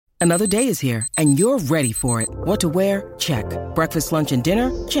Another day is here, and you're ready for it. What to wear? Check. Breakfast, lunch, and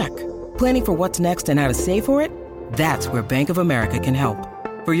dinner? Check. Planning for what's next and how to save for it? That's where Bank of America can help.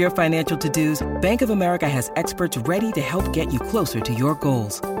 For your financial to-dos, Bank of America has experts ready to help get you closer to your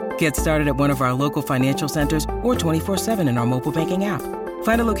goals. Get started at one of our local financial centers or 24/7 in our mobile banking app.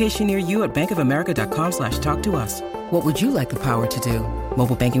 Find a location near you at bankofamerica.com/talktous. What would you like the power to do?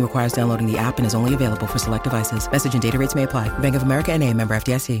 Mobile banking requires downloading the app and is only available for select devices. Message and data rates may apply. Bank of America N.A., member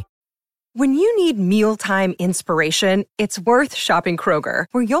FDIC. When you need mealtime inspiration, it's worth shopping Kroger,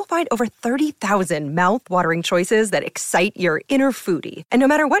 where you'll find over 30,000 mouth-watering choices that excite your inner foodie. And no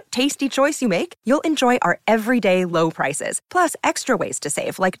matter what tasty choice you make, you'll enjoy our everyday low prices, plus extra ways to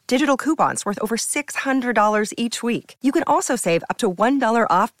save, like digital coupons worth over $600 each week. You can also save up to $1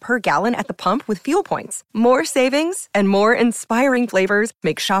 off per gallon at the pump with fuel points. More savings and more inspiring flavors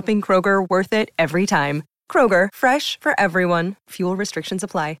make shopping Kroger worth it every time. Kroger, fresh for everyone. Fuel restrictions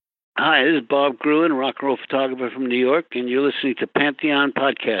apply. Hi, this is Bob Gruen, rock and roll photographer from New York, and you're listening to Pantheon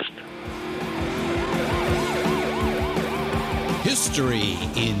Podcast. History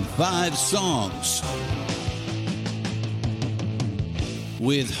in 5 songs.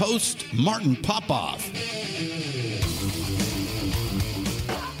 With host Martin Popoff.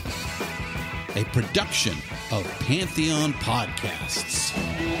 A production of Pantheon Podcasts.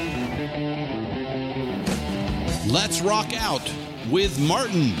 Let's rock out with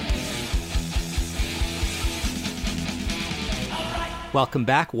Martin. Welcome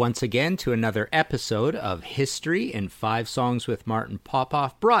back once again to another episode of History in 5 Songs with Martin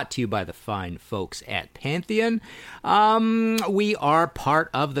Popoff, brought to you by the fine folks at Pantheon. We are part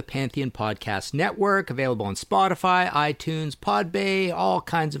of the Pantheon Podcast Network, available on Spotify, iTunes, Podbay, all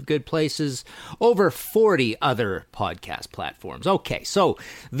kinds of good places, over 40 other podcast platforms. Okay, so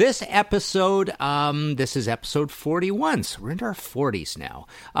this episode, this is episode 41, so we're into our 40s now.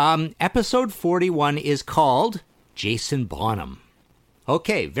 Episode 41 is called Jason Bonham.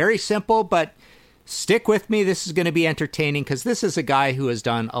 Okay, very simple, but stick with me. This is going to be entertaining because this is a guy who has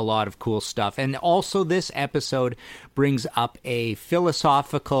done a lot of cool stuff. And also this episode brings up a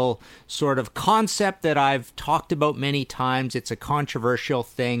philosophical sort of concept that I've talked about many times. It's a controversial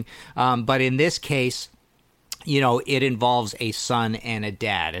thing, but in this case, you know, it involves a son and a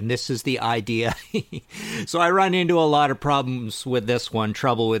dad, and this is the idea. So I run into a lot of problems with this one,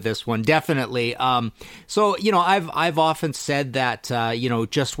 trouble with this one, definitely. So, you know, I've often said that, you know,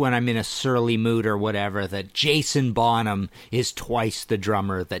 just when I'm in a surly mood or whatever, that Jason Bonham is twice the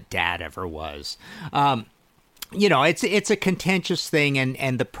drummer that Dad ever was. You know, it's a contentious thing,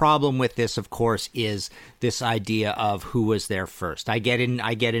 and the problem with this, of course, is this idea of who was there first. I get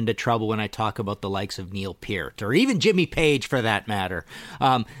into trouble when I talk about the likes of Neil Peart, or even Jimmy Page, for that matter.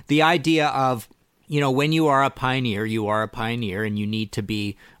 The idea of, you know, when you are a pioneer, and you need to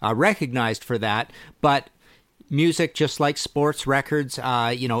be recognized for that, but music, just like sports records,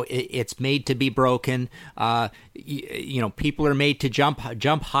 you know, it's made to be broken. You know, people are made to jump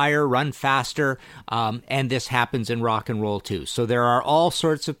higher, run faster, and this happens in rock and roll too. So there are all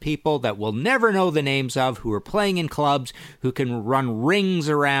sorts of people that we'll never know the names of, who are playing in clubs, who can run rings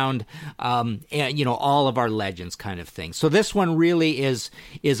around, and, you know, all of our legends kind of thing. So this one really is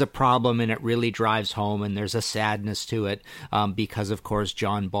a problem, and it really drives home, and there's a sadness to it, because of course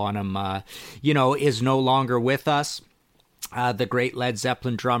John Bonham, you know, is no longer with us. The great Led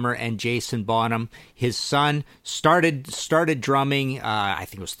Zeppelin drummer, and Jason Bonham, his son, started drumming, I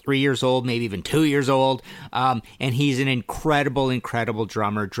think it was 3 years old, maybe even 2 years old, and he's an incredible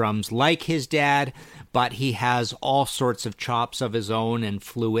drummer, drums like his dad, but he has all sorts of chops of his own and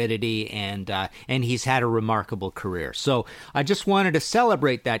fluidity, and he's had a remarkable career. So I just wanted to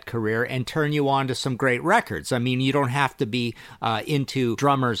celebrate that career and turn you on to some great records. I mean, you don't have to be into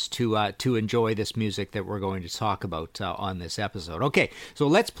drummers to enjoy this music that we're going to talk about on this episode. Okay, so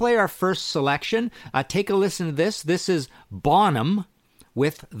let's play our first selection. Take a listen to this. This is Bonham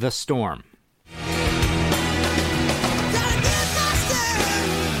with The Storm.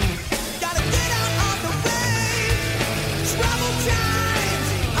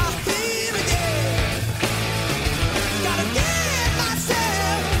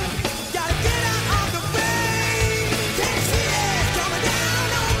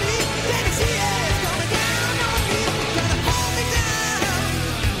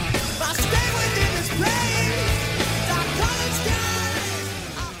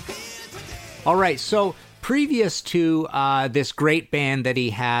 All right, so previous to this great band that he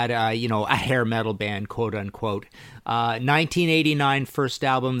had, you know, a hair metal band, quote unquote, 1989 first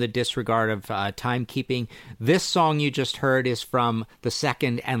album, The Disregard of Timekeeping. This song you just heard is from the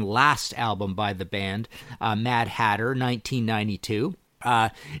second and last album by the band, Mad Hatter, 1992.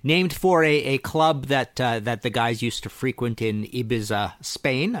 named for a club that the guys used to frequent in Ibiza,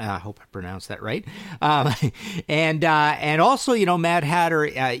 Spain. I hope I pronounced that right. And also, Mad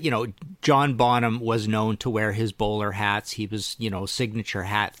Hatter, John Bonham was known to wear his bowler hats. He was, signature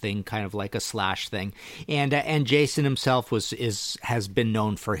hat thing, kind of like a Slash thing. And Jason himself has been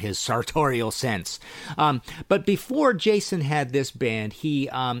known for his sartorial sense. But before Jason had this band,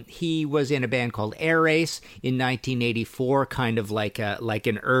 he was in a band called Air Race in 1984, kind of like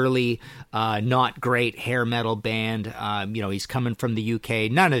an early, not great hair metal band. He's coming from the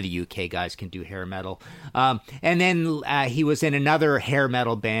UK. None of the UK guys can do hair metal. And then he was in another hair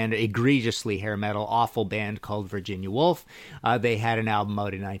metal band, egregiously hair metal, awful band called Virginia Woolf. They had an album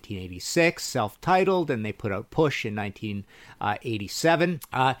out in 1986, self-titled, and they put out Push in 1987.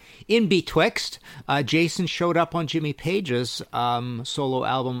 In betwixt, Jason showed up on Jimmy Page's solo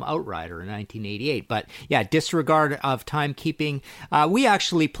album Outrider in 1988. But yeah, disregard of timekeeping. We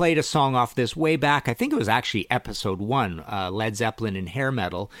actually played a song off this way back. I think it was actually episode 1, Led Zeppelin and hair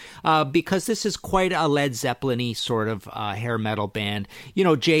metal, because this is quite a Led Zeppelin-y sort of hair metal band.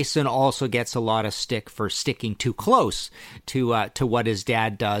 Jason also gets a lot of stick for sticking too close to what his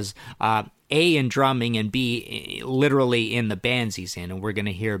dad does. A, in drumming, and B, literally in the bands he's in. And we're going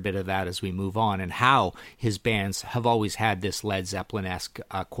to hear a bit of that as we move on, and how his bands have always had this Led Zeppelin-esque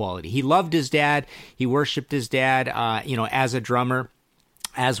quality. He loved his dad. He worshipped his dad, as a drummer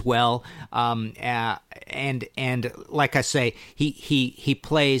as well. And like I say, he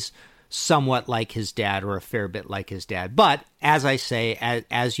plays somewhat like his dad, or a fair bit like his dad. But as I say,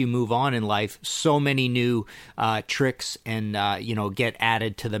 as you move on in life, so many new tricks and get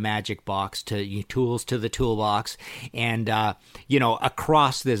added to the magic box, to tools to the toolbox, and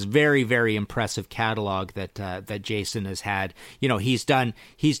across this very, very impressive catalog that Jason has had. He's done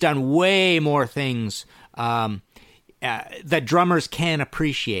way more things that drummers can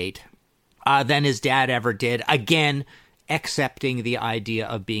appreciate than his dad ever did. Again, accepting the idea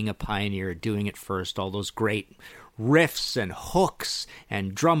of being a pioneer, doing it first, all those great riffs and hooks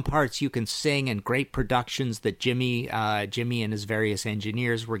and drum parts you can sing, and great productions that Jimmy and his various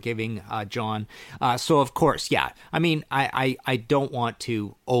engineers were giving John. So of course, yeah, I mean, I don't want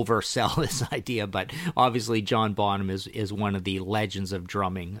to oversell this idea, but obviously John Bonham is one of the legends of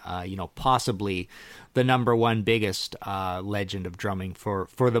drumming, possibly the number one biggest legend of drumming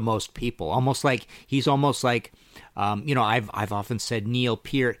for the most people. He's almost like I've often said Neil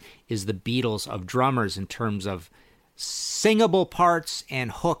Peart is the Beatles of drummers in terms of singable parts and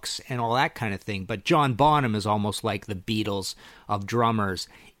hooks and all that kind of thing. But John Bonham is almost like the Beatles of drummers,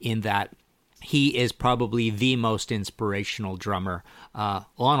 in that he is probably the most inspirational drummer on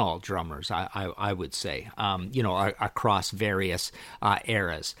all drummers, I would say, across various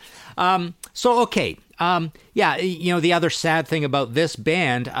eras. The other sad thing about this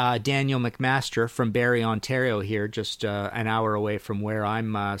band, Daniel McMaster from Barrie, Ontario here, just an hour away from where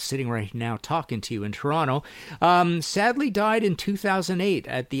I'm sitting right now talking to you in Toronto, sadly died in 2008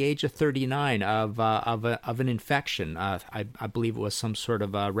 at the age of 39 of an infection. I believe it was some sort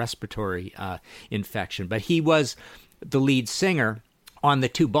of respiratory infection. But he was the lead singer on the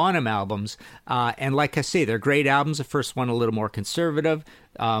 2 Bonham albums, and like I say, they're great albums. The first one a little more conservative.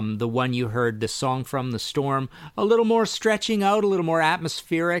 The one you heard, the song from The Storm, a little more stretching out, a little more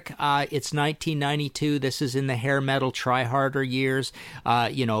atmospheric. It's 1992. This is in the hair metal try harder years.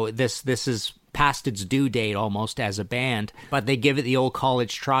 This is past its due date almost as a band, but they give it the old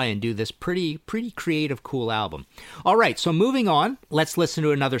college try and do this pretty creative, cool album. All right, so moving on, let's listen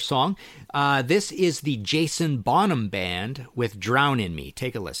to another song. This is the Jason Bonham Band with Drown in Me.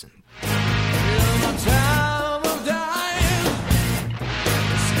 Take a listen.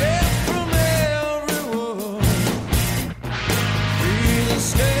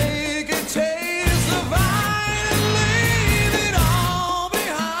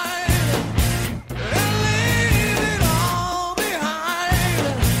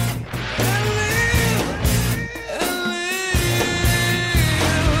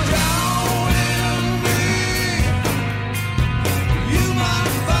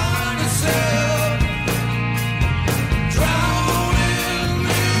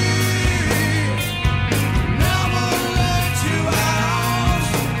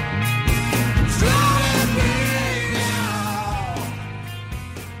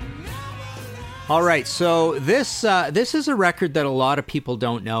 All right, so this is a record that a lot of people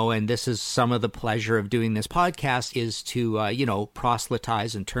don't know, and this is some of the pleasure of doing this podcast, is to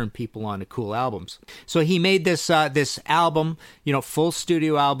proselytize and turn people on to cool albums. So he made this album, full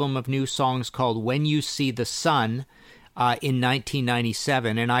studio album of new songs called When You See the Sun in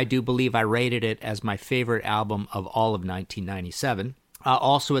 1997, and I do believe I rated it as my favorite album of all of 1997.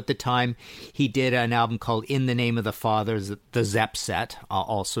 Also at the time, he did an album called In the Name of the Father, the Zepp set,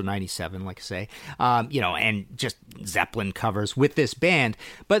 also 97, like I say, and just Zeppelin covers with this band.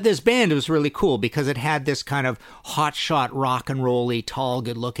 But this band was really cool because it had this kind of hotshot rock and roll-y, tall,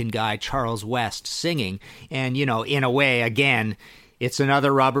 good-looking guy, Charles West, singing. And, in a way, again, it's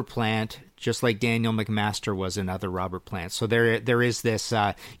another Robert Plant, just like Daniel McMaster was another Robert Plant. So there is this,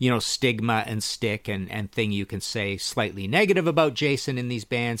 stigma and stick and thing you can say slightly negative about Jason in these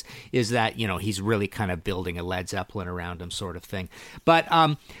bands is that, he's really kind of building a Led Zeppelin around him sort of thing. But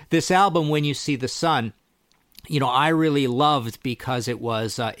this album, When You See the Sun, I really loved because it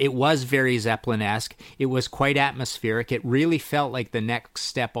was very Zeppelin-esque. It was quite atmospheric. It really felt like the next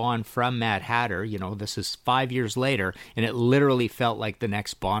step on from Mad Hatter. This is 5 years later, and it literally felt like the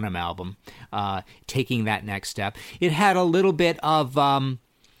next Bonham album, taking that next step. It had a little bit of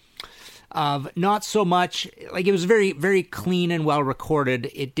not so much, like it was very, very clean and well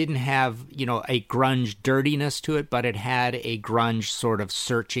recorded. It didn't have, a grunge dirtiness to it, but it had a grunge sort of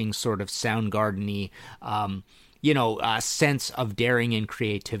searching, sort of Soundgarden-y, sense of daring and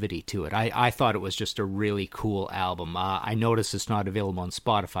creativity to it. I thought it was just a really cool album. I notice it's not available on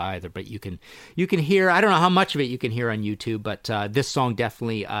Spotify either, but you can hear, I don't know how much of it you can hear on YouTube, but this song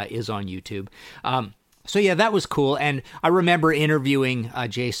definitely is on YouTube. So yeah, that was cool, and I remember interviewing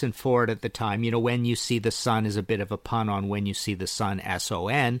Jason Ford at the time. When You See the Sun is a bit of a pun on When You See the Sun,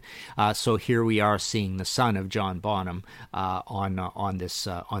 S-O-N. So here we are seeing the son of John Bonham on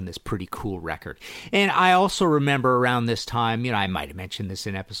this pretty cool record. And I also remember around this time, I might have mentioned this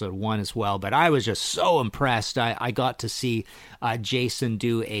in episode 1 as well, but I was just so impressed. I got to see Jason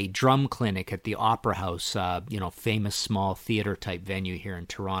do a drum clinic at the Opera House, famous small theater type venue here in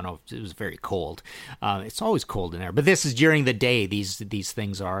Toronto. It was very cold. It's always cold in there, but this is during the day. These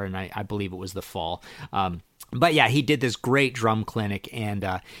things are, and I believe it was the fall. But yeah, he did this great drum clinic, and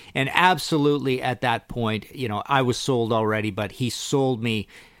absolutely at that point, I was sold already. But he sold me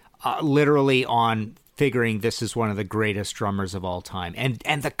literally on figuring this is one of the greatest drummers of all time,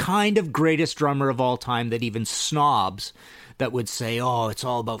 and the kind of greatest drummer of all time that even snobs that would say, "Oh, it's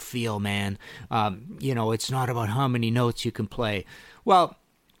all about feel, man. It's not about how many notes you can play." Well,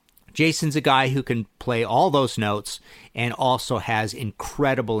 Jason's a guy who can play all those notes and also has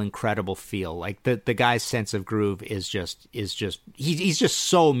incredible feel. Like the guy's sense of groove he's just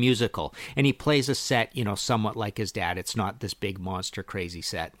so musical, and he plays a set, somewhat like his dad. It's not this big monster crazy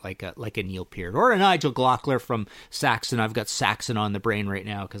set like a Neil Peart or a Nigel Glockler from Saxon. I've got Saxon on the brain right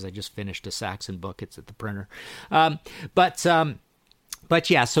now because I just finished a Saxon book. It's at the printer. But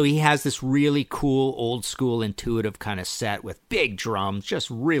yeah, so he has this really cool, old school, intuitive kind of set with big drums, just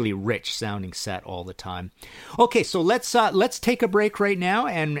really rich sounding set all the time. Okay, so let's take a break right now,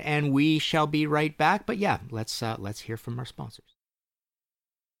 and we shall be right back. But yeah, let's hear from our sponsors.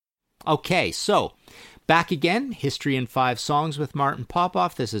 Okay, so back again, History in 5 Songs with Martin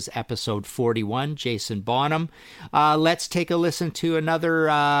Popoff. This is episode 41, Jason Bonham. Let's take a listen to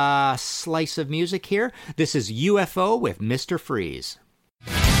another slice of music here. This is UFO with Mr. Freeze.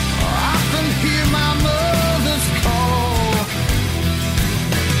 I can hear my mother's call.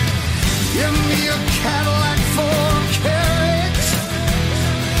 Give me a Cadillac for a carriage,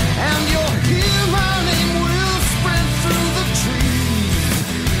 and you'll hear my name will spread through the trees.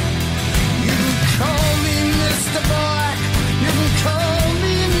 You can call me Mr. Black, you can call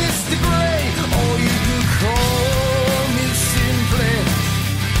me Mr. Gray, or you can call me simply,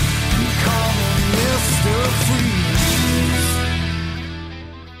 call me Mr. Freeze.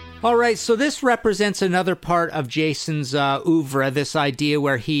 All right, so this represents another part of Jason's oeuvre, this idea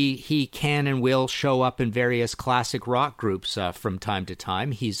where he can and will show up in various classic rock groups from time to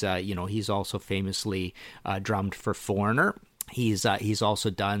time. He's also famously drummed for Foreigner. He's also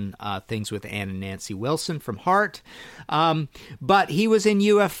done things with Ann and Nancy Wilson from Heart. But he was in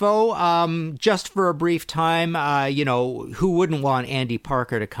UFO just for a brief time. Who wouldn't want Andy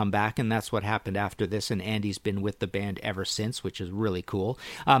Parker to come back? And that's what happened after this. And Andy's been with the band ever since, which is really cool.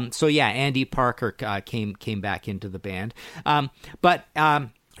 So yeah, Andy Parker came back into the band. But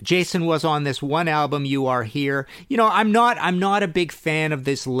Jason was on this one album, You Are Here. I'm not a big fan of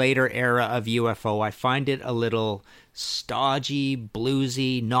this later era of UFO. I find it a little stodgy,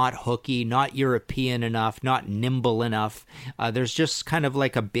 bluesy, not hooky, not European enough, not nimble enough. There's just kind of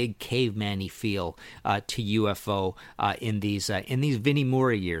like a big caveman-y feel to UFO in these Vinnie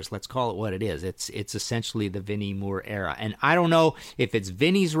Moore years. Let's call it what it is. It's essentially the Vinnie Moore era. And I don't know if it's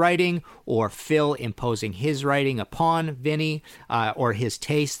Vinnie's writing or Phil imposing his writing upon Vinnie or his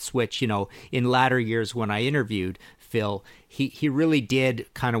tastes, which, in latter years when I interviewed Phil, he really did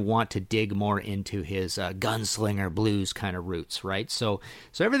kind of want to dig more into his gunslinger blues kind of roots, right? So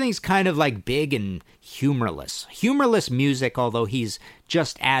everything's kind of like big and humorless music, although he's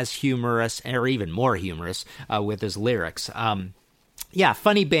just as humorous or even more humorous with his lyrics. Yeah,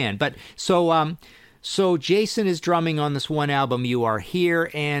 funny band. But so Jason is drumming on this one album, You Are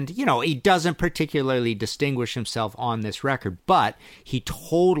Here, and, you know, he doesn't particularly distinguish himself on this record, but he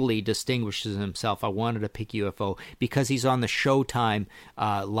totally distinguishes himself. I wanted to pick UFO because he's on the Showtime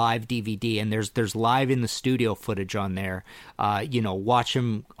live DVD, and there's live in the studio footage on there. Watch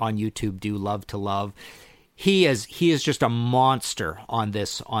him on YouTube do Love to Love. He is just a monster on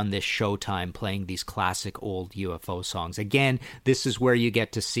this Showtime, playing these classic old UFO songs. Again, this is where you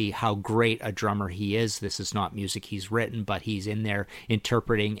get to see how great a drummer he is. This is not music he's written, but he's in there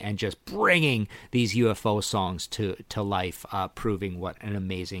interpreting and just bringing these UFO songs to life, proving what an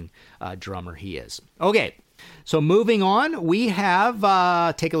amazing drummer he is. Okay, so moving on, we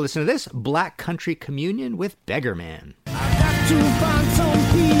have, take a listen to this, Black Country Communion with Beggar Man. I got to find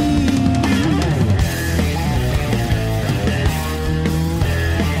some peace.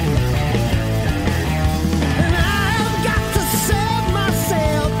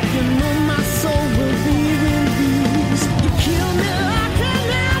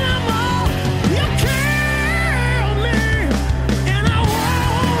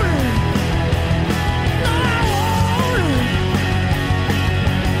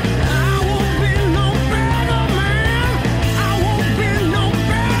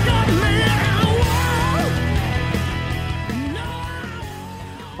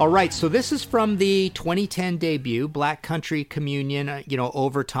 All right, so this is from the 2010 debut, Black Country Communion,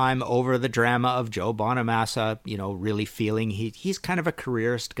 over time, over the drama of Joe Bonamassa, really feeling he's kind of a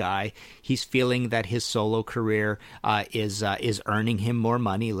careerist guy. He's feeling that his solo career is earning him more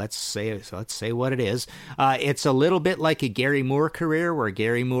money. Let's say what it is. It's a little bit like a Gary Moore career, where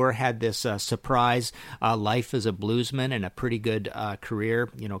Gary Moore had this surprise life as a bluesman and a pretty good career,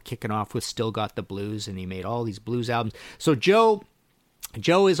 kicking off with Still Got the Blues, and he made all these blues albums. So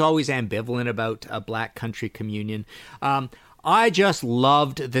Joe is always ambivalent about Black Country Communion. I just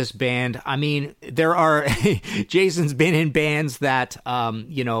loved this band. I mean, Jason's been in bands that,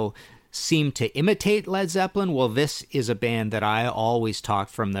 seem to imitate Led Zeppelin. Well, this is a band that I always talk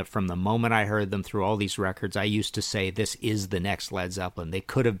from the moment I heard them through all these records. I used to say this is the next Led Zeppelin. They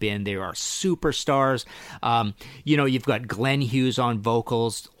could have been. They are superstars. You've got Glenn Hughes on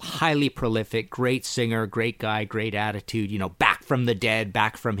vocals, highly prolific, great singer, great guy, great attitude. Back from the dead,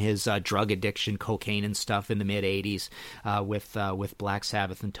 back from his drug addiction, cocaine and stuff in the mid '80s with Black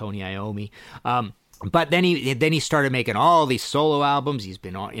Sabbath and Tony Iommi. But then he started making all these solo albums. He's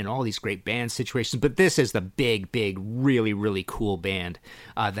been in all these great band situations. But this is the big, really, really cool band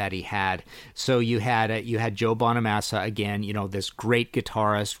that he had. So you had Joe Bonamassa again. This great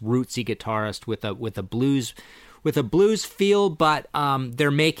guitarist, rootsy guitarist with a blues feel. But they're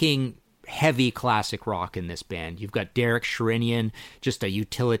making heavy classic rock in this band. You've got Derek Sherinian, just a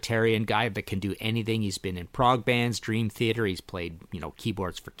utilitarian guy that can do anything. He's been in prog bands, Dream Theater. He's played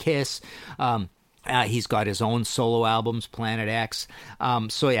keyboards for Kiss. He's got his own solo albums, Planet X.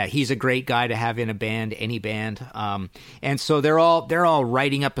 He's a great guy to have in a band, any band. And so they're all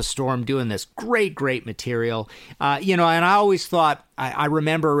writing up a storm, doing this great material. And I always thought, I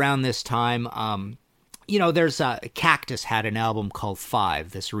remember around this time, there's Cactus had an album called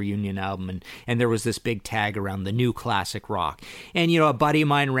Five, this reunion album, and there was this big tag around the new classic rock. And, a buddy of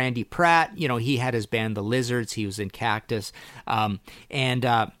mine, Randy Pratt, he had his band The Lizards. He was in Cactus. And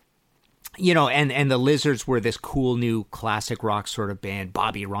the Lizards were this cool new classic rock sort of band,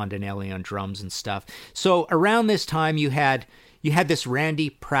 Bobby Rondinelli on drums and stuff. So around this time you had this Randy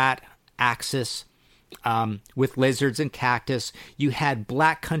Pratt axis with Lizards and Cactus. You had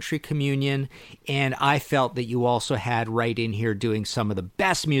Black Country Communion, and I felt that you also had right in here doing some of the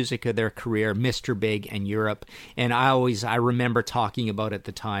best music of their career, Mr. Big and Europe. And I remember talking about at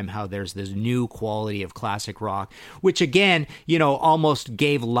the time how there's this new quality of classic rock, which again, almost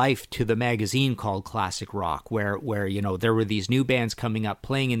gave life to the magazine called Classic Rock, where there were these new bands coming up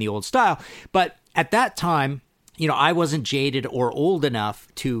playing in the old style. But at that time, I wasn't jaded or old enough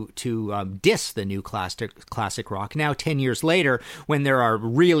to diss the new classic rock. Now, 10 years later, when there are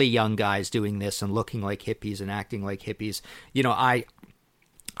really young guys doing this and looking like hippies and acting like hippies,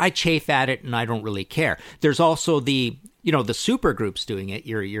 I chafe at it and I don't really care. There's also the super groups doing it.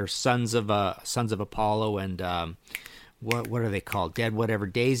 Your Sons of Apollo and what are they called? Dead Whatever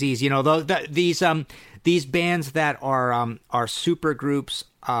Daisies. These bands that are super groups.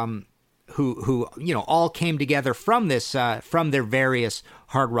 Who all came together from this from their various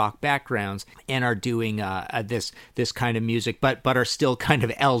hard rock backgrounds and are doing this kind of music, but are still kind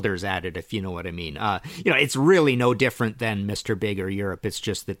of elders at it, if you know what I mean. It's really no different than Mr. Big or Europe. It's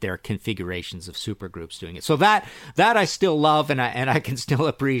just that there are configurations of supergroups doing it. So that I still love and I can still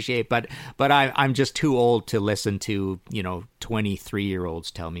appreciate, but I'm just too old to listen to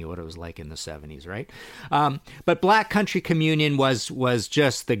 23-year-olds tell me what it was like in the 70s, right? But Black Country Communion was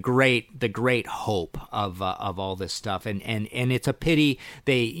just the great hope of all this stuff, and it's a pity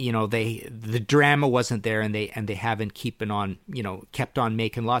the drama wasn't there, and they haven't kept on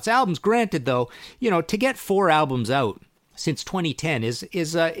making lots of albums. Granted, though, to get 4 albums out since 2010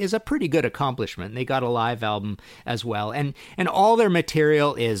 is a pretty good accomplishment. They got a live album as well, and all their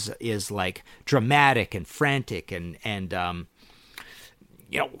material is like dramatic and frantic and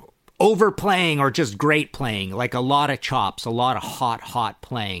overplaying or just great playing, like a lot of chops, a lot of hot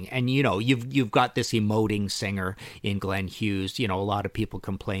playing. And you've got this emoting singer in Glenn Hughes. A lot of people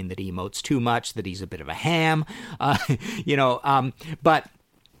complain that he emotes too much, that he's a bit of a ham, but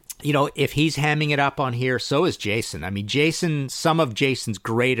if he's hamming it up on here, so is Jason. I mean, some of Jason's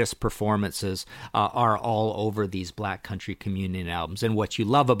greatest performances are all over these Black Country Communion albums. And what you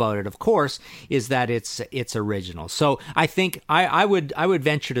love about it, of course, is that it's original. So I think I would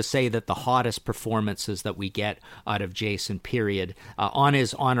venture to say that the hottest performances that we get out of Jason, period, on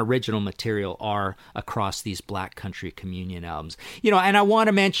original material are across these Black Country Communion albums. And I want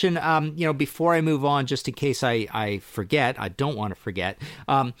to mention, before I move on, just in case I forget, I don't want to forget,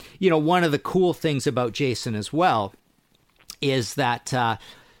 one of the cool things about Jason as well is that,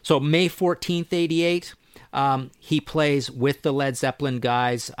 so May 14th, 88, he plays with the Led Zeppelin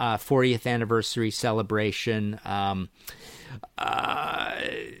guys, 40th anniversary celebration.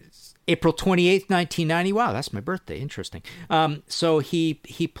 April 28th, 1990. Wow, that's my birthday. Interesting. So he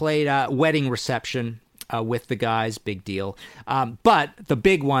played Wedding Reception with the guys. Big deal. But the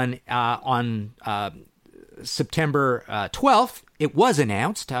big one on September 12th, it was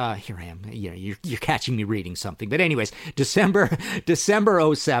announced. Here I am. You're catching me reading something. But anyways, December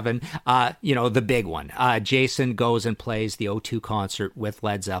 07. The big one. Jason goes and plays the O2 concert with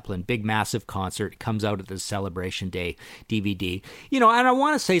Led Zeppelin. Big, massive concert. It comes out at the Celebration Day DVD. And I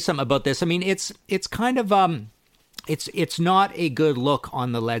want to say something about this. I mean, it's kind of It's not a good look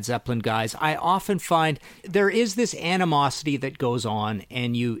on the Led Zeppelin guys. I often find there is this animosity that goes on,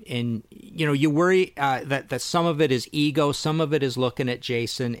 and you worry that some of it is ego, some of it is looking at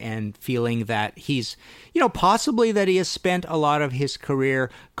Jason and feeling that he's, possibly that he has spent a lot of his career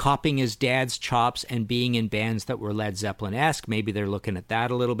copying his dad's chops and being in bands that were Led Zeppelin-esque. Maybe they're looking at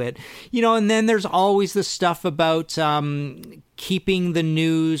that a little bit, and then there's always the stuff about keeping the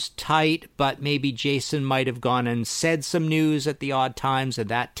news tight, but maybe Jason might have gone and said some news at the odd times, and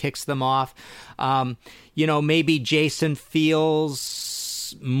that ticks them off. Maybe Jason feels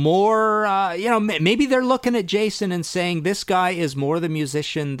more, maybe they're looking at Jason and saying, this guy is more the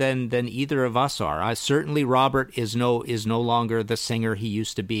musician than either of us are. Certainly Robert is no longer the singer he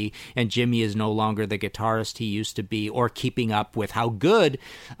used to be, and Jimmy is no longer the guitarist he used to be, or keeping up with how good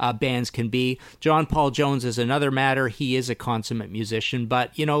bands can be. John Paul Jones is another matter. He is a consummate musician,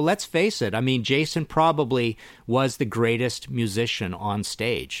 but, let's face it. I mean, Jason probably was the greatest musician on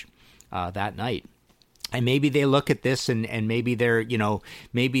stage that night. And maybe they look at this and maybe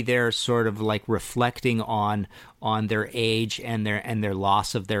they're sort of like reflecting on their age and their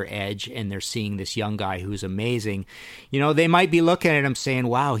loss of their edge, and they're seeing this young guy who's amazing. They might be looking at him saying,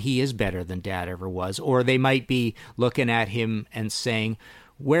 wow, he is better than Dad ever was. Or they might be looking at him and saying,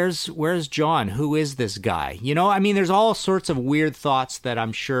 Where's John? Who is this guy? There's all sorts of weird thoughts that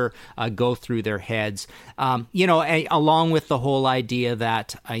I'm sure go through their heads. Along with the whole idea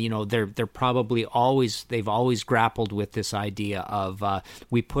that they're probably they've always grappled with this idea of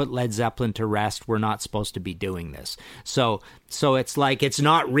we put Led Zeppelin to rest. We're not supposed to be doing this. So it's like it's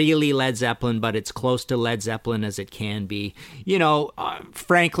not really Led Zeppelin, but it's close to Led Zeppelin as it can be.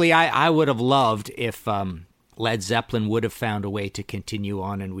 Frankly, I would have loved if Led Zeppelin would have found a way to continue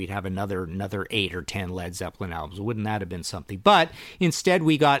on, and we'd have another 8 or 10 Led Zeppelin albums. Wouldn't that have been something? But instead,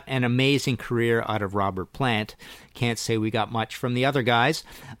 we got an amazing career out of Robert Plant. Can't say we got much from the other guys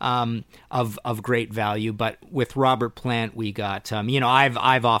of great value, but with Robert Plant, we got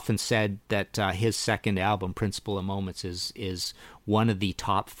I've often said that his second album, Principle of Moments, is one of the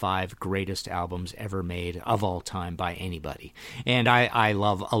top 5 greatest albums ever made of all time by anybody. And I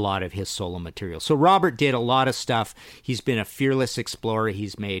love a lot of his solo material. So Robert did a lot of stuff. He's been a fearless explorer.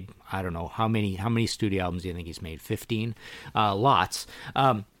 He's made, I don't know, how many studio albums do you think he's made? 15? Lots.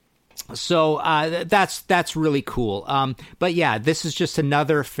 So that's really cool. But yeah, this is just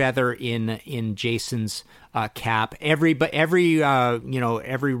another feather in Jason's cap. Every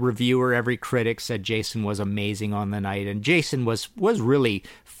reviewer, every critic said Jason was amazing on the night, and Jason was really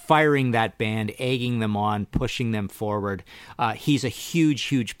firing that band, egging them on, pushing them forward. He's a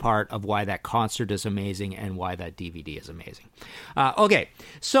huge part of why that concert is amazing and why that DVD is amazing. Okay,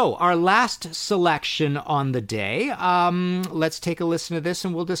 so our last selection on the day, let's take a listen to this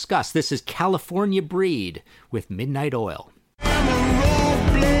and we'll discuss. This is California Breed with Midnight Oil.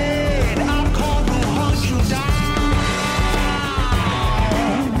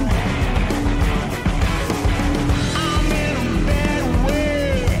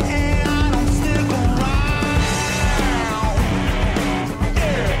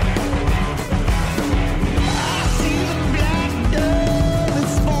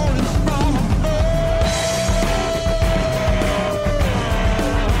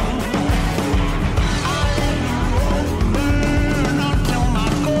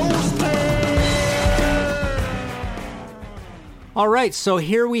 All right, so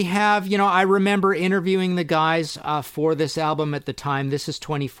here we have, I remember interviewing the guys for this album at the time. This is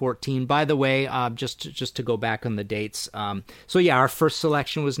 2014. By the way, just to go back on the dates. So yeah, our first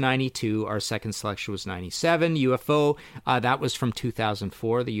selection was 92. Our second selection was 97. UFO, that was from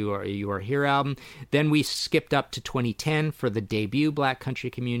 2004, the You Are Here album. Then we skipped up to 2010 for the debut Black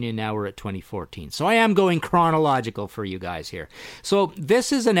Country Communion. Now we're at 2014. So I am going chronological for you guys here. So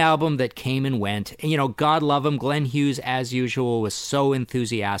this is an album that came and went. And, God love him. Glenn Hughes, as usual, was so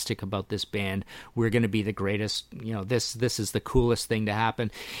enthusiastic about this band. We're going to be the greatest. This is the coolest thing to happen.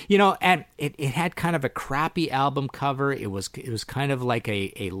 And it had kind of a crappy album cover. It was kind of like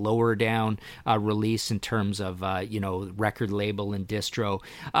a lower down release in terms of record label and distro.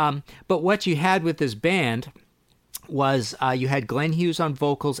 But what you had with this band was you had Glenn Hughes on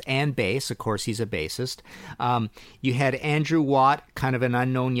vocals and bass. Of course, he's a bassist. You had Andrew Watt, kind of an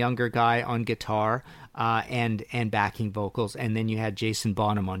unknown younger guy, on guitar and backing vocals, and then you had Jason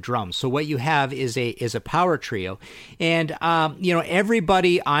Bonham on drums. So what you have is a power trio, and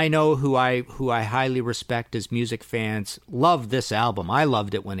everybody I know who I highly respect as music fans loved this album. I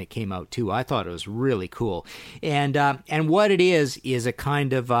loved it when it came out too. I thought it was really cool, and what it is a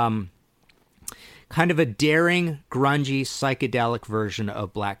kind of a daring, grungy, psychedelic version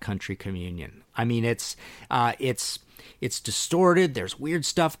of Black Country Communion. I mean, it's distorted. There's weird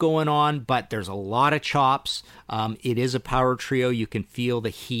stuff going on, but there's a lot of chops. It is a power trio. You can feel the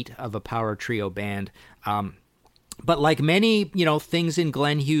heat of a power trio band. But like many, things in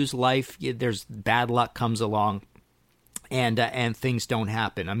Glenn Hughes' life, there's bad luck comes along, and things don't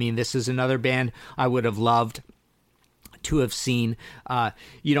happen. I mean, this is another band I would have loved to have seen,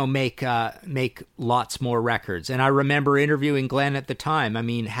 make lots more records. And I remember interviewing Glenn at the time. I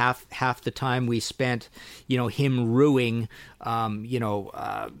mean, half the time we spent, him ruining,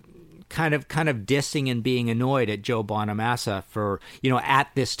 kind of dissing and being annoyed at Joe Bonamassa for, at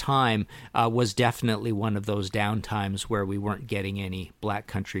this time was definitely one of those down times where we weren't getting any Black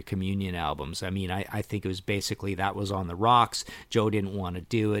Country Communion albums. I mean, I think it was basically that was on the rocks. Joe didn't want to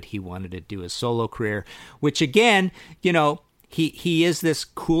do it. He wanted to do his solo career, which again, He is this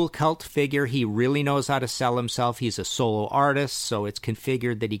cool cult figure. He really knows how to sell himself. He's a solo artist, so it's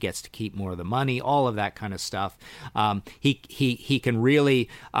configured that he gets to keep more of the money. All of that kind of stuff. He can really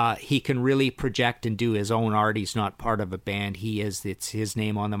project and do his own art. He's not part of a band. It's his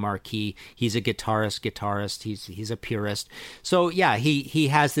name on the marquee. He's a guitarist. He's a purist. So yeah, he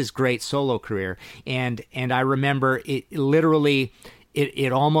has this great solo career. And I remember it literally.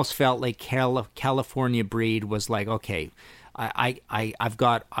 It almost felt like California Breed was like, okay, I've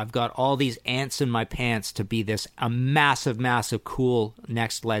got all these ants in my pants to be a massive cool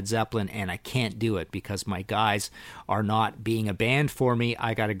next Led Zeppelin, and I can't do it because my guys are not being a band for me.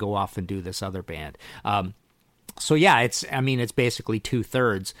 I got to go off and do this other band. So yeah, it's basically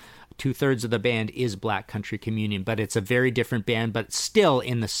two-thirds of the band is Black Country Communion, but it's a very different band, but still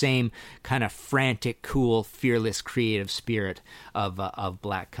in the same kind of frantic, cool, fearless, creative spirit of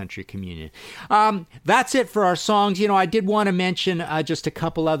Black Country Communion. That's it for our songs. I did want to mention just a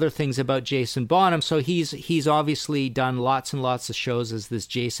couple other things about Jason Bonham. So he's obviously done lots and lots of shows as this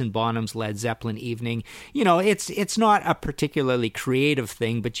Jason Bonham's Led Zeppelin evening. It's not a particularly creative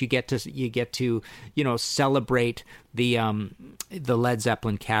thing, but you get to celebrate the Led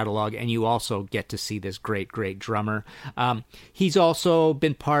Zeppelin catalog, and you also get to see this great drummer. He's also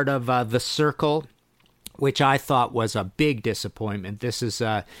been part of The Circle, which I thought was a big disappointment. This is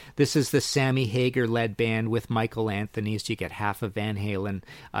the Sammy Hagar-led band with Michael Anthony, so you get half of Van Halen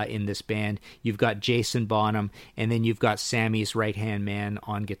in this band. You've got Jason Bonham, and then you've got Sammy's right-hand man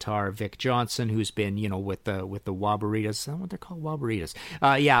on guitar, Vic Johnson, who's been, with the Waburitas. Is that what they're called? Waburitas.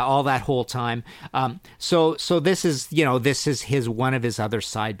 All that whole time. So this is, this is one of his other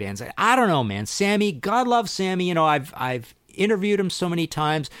side bands. I don't know, man. Sammy, God love Sammy. I've interviewed him so many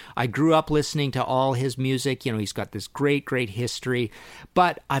times. I grew up listening to all his music. He's got this great history,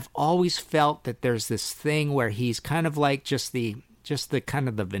 but I've always felt that there's this thing where he's kind of like just the kind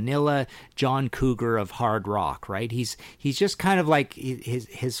of the vanilla John Cougar of hard rock, right? He's just kind of like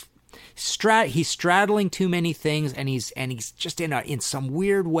he's straddling too many things, and he's just in some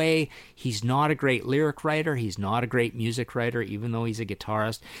weird way. He's not a great lyric writer. He's not a great music writer, even though he's a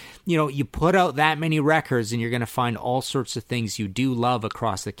guitarist. You put out that many records, and you're going to find all sorts of things you do love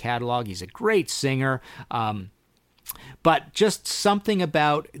across the catalog. He's a great singer. But just something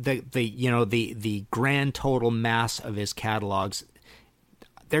about the grand total mass of his catalogs,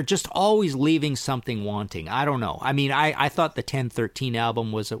 they're just always leaving something wanting. I don't know. I mean, I thought the 1013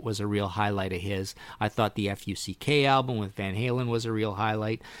 album was a real highlight of his. I thought the FUCK album with Van Halen was a real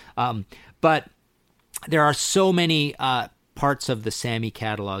highlight. But there are so many parts of the Sammy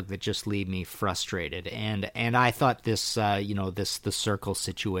catalog that just leave me frustrated, and I thought this the Circle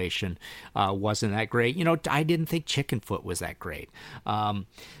situation wasn't that great. I didn't think Chickenfoot was that great.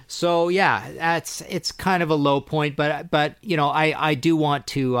 So yeah, it's kind of a low point, but I do want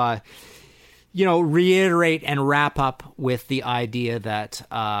to reiterate and wrap up with the idea that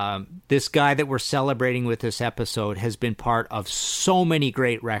this guy that we're celebrating with this episode has been part of so many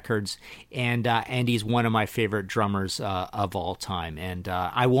great records, and he's one of my favorite drummers of all time. And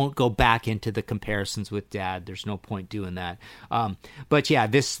I won't go back into the comparisons with Dad. There's no point doing that. But yeah,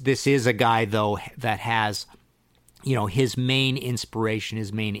 this is a guy, though, that has, his main inspiration,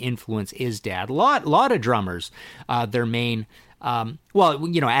 his main influence is Dad. A lot of drummers, their main...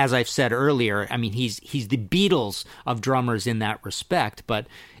 as I've said earlier, I mean, he's the Beatles of drummers in that respect, but,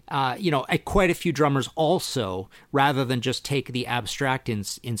 quite a few drummers also, rather than just take the abstract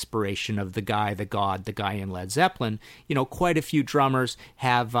inspiration of the guy in Led Zeppelin, quite a few drummers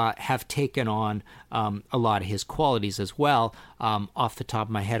have taken on a lot of his qualities as well. Off the top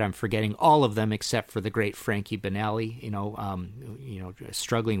of my head, I'm forgetting all of them except for the great Frankie Banali,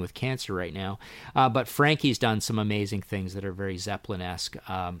 struggling with cancer right now. But Frankie's done some amazing things that are very Zeppelin-esque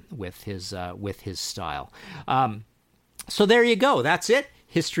with his style. So there you go. That's it.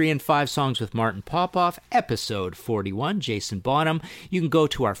 History in 5 Songs with Martin Popoff, episode 41, Jason Bonham. You can go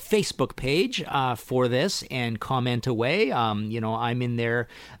to our Facebook page for this and comment away. I'm in there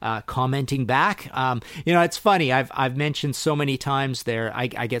commenting back. It's funny. I've mentioned so many times there, I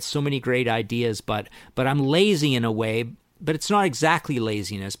get so many great ideas, but I'm lazy in a way. But it's not exactly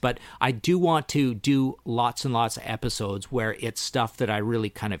laziness, but I do want to do lots and lots of episodes where it's stuff that I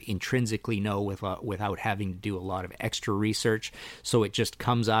really kind of intrinsically know without having to do a lot of extra research. So it just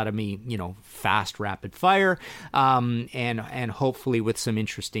comes out of me, fast, rapid fire, and hopefully with some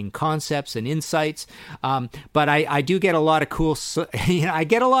interesting concepts and insights. But I do get a lot of cool, I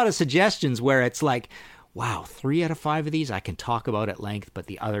get a lot of suggestions where it's like, wow, 3 out of 5 of these I can talk about at length, but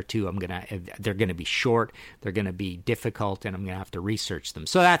the other 2 they're gonna be short, they're gonna be difficult, and I'm gonna have to research them.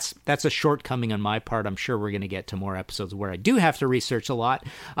 So that's a shortcoming on my part. I'm sure we're gonna get to more episodes where I do have to research a lot.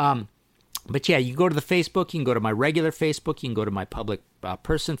 But yeah, you can go to the Facebook, you can go to my regular Facebook, you can go to my public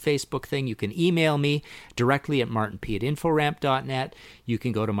person Facebook thing. You can email me directly at martinp@inforamp.net. You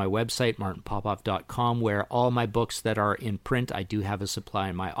can go to my website, martinpopoff.com, where all my books that are in print, I do have a supply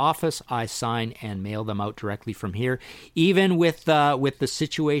in my office. I sign and mail them out directly from here. Even with the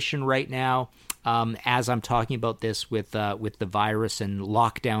situation right now, as I'm talking about this with the virus and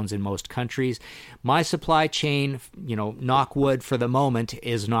lockdowns in most countries, my supply chain, knock wood for the moment,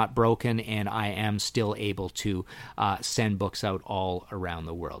 is not broken, and I am still able to send books out all around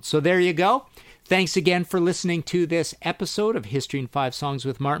the world. So there you go. Thanks again for listening to this episode of History in 5 Songs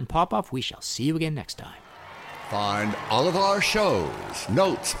with Martin Popoff. We shall see you again next time. Find all of our shows,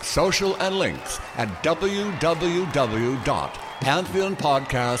 notes, social, and links at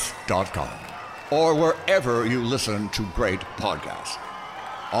www.pantheonpodcast.com or wherever you listen to great podcasts.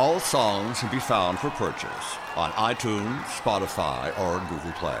 All songs can be found for purchase on iTunes, Spotify, or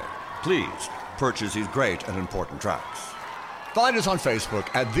Google Play. Please purchase these great and important tracks. Find us on Facebook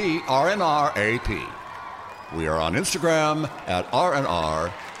at the RNRAP. We are on Instagram at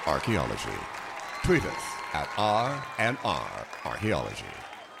RNR Archaeology. Tweet us at RNR Archaeology.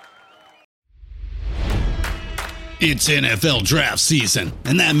 It's NFL draft season,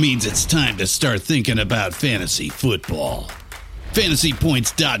 and that means it's time to start thinking about fantasy football.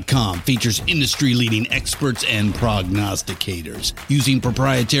 FantasyPoints.com features industry-leading experts and prognosticators using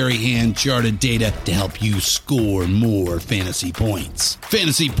proprietary hand-charted data to help you score more fantasy points.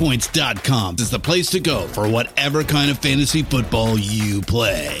 FantasyPoints.com is the place to go for whatever kind of fantasy football you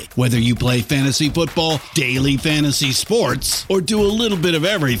play. Whether you play fantasy football, daily fantasy sports, or do a little bit of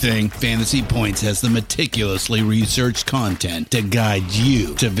everything, Fantasy Points has the meticulously researched content to guide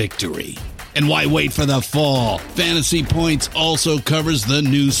you to victory. And why wait for the fall? Fantasy Points also covers the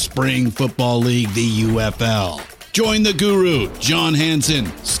new spring football league, the UFL. Join the guru, John Hansen,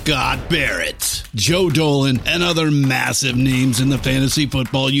 Scott Barrett, Joe Dolan, and other massive names in the fantasy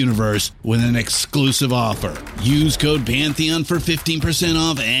football universe with an exclusive offer. Use code Pantheon for 15%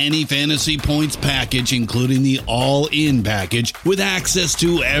 off any Fantasy Points package, including the all-in package, with access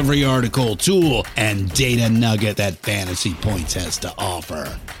to every article, tool, and data nugget that Fantasy Points has to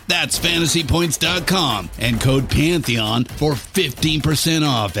offer. That's FantasyPoints.com and code Pantheon for 15%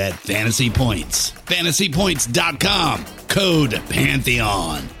 off at Fantasy Points. FantasyPoints.com, code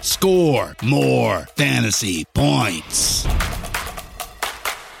Pantheon. Score more fantasy points.